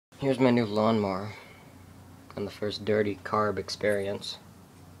Here's my new lawnmower on the first dirty carb experience.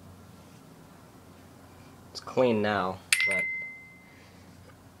 It's clean now, but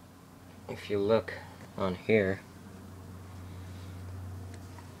if you look on here,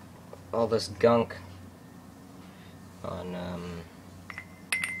 all this gunk on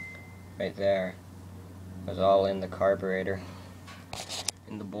right there was all in the carburetor,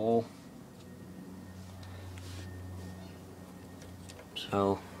 in the bowl.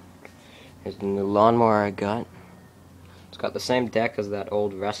 So here's the new lawnmower I got. It's got the same deck as that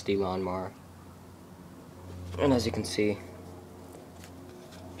old rusty lawnmower, and as you can see,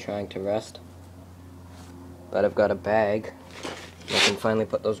 trying to rest. But I've got a bag. I can finally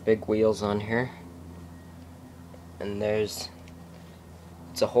put those big wheels on here. And it's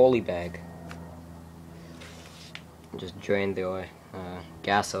a holy bag. Just drain the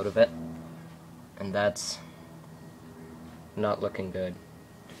gas out of it. And that's not looking good.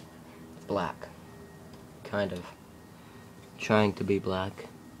 It's black. Kind of. Trying to be black.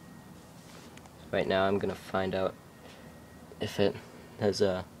 Right now I'm gonna find out if it has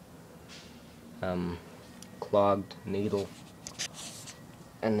a clogged needle,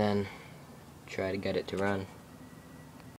 and then try to get it to run.